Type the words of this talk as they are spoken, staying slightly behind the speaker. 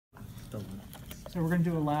So we're going to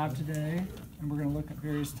do a lab today, and we're going to look at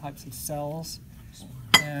various types of cells.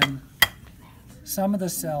 And some of the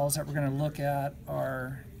cells that we're going to look at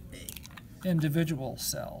are individual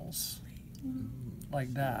cells,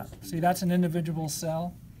 like that. See, that's an individual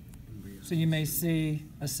cell. So you may see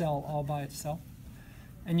a cell all by itself.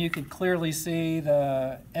 And you could clearly see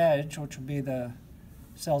the edge, which would be the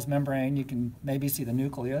cell's membrane. You can maybe see the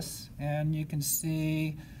nucleus, and you can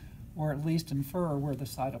see, or at least infer, where the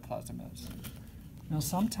cytoplasm is. Now,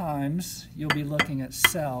 sometimes you'll be looking at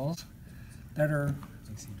cells that are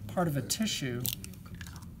part of a tissue,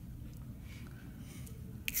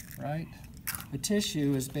 right? The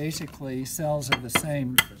tissue is basically cells of the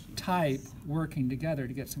same type working together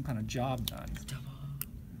to get some kind of job done.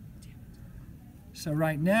 So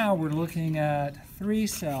right now we're looking at 3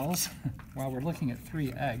 cells, well, we're looking at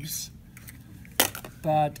 3 eggs,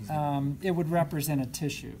 but it would represent a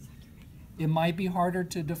tissue. It might be harder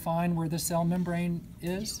to define where the cell membrane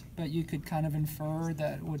is, but you could kind of infer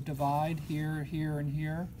that it would divide here, here, and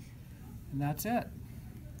here, and that's it.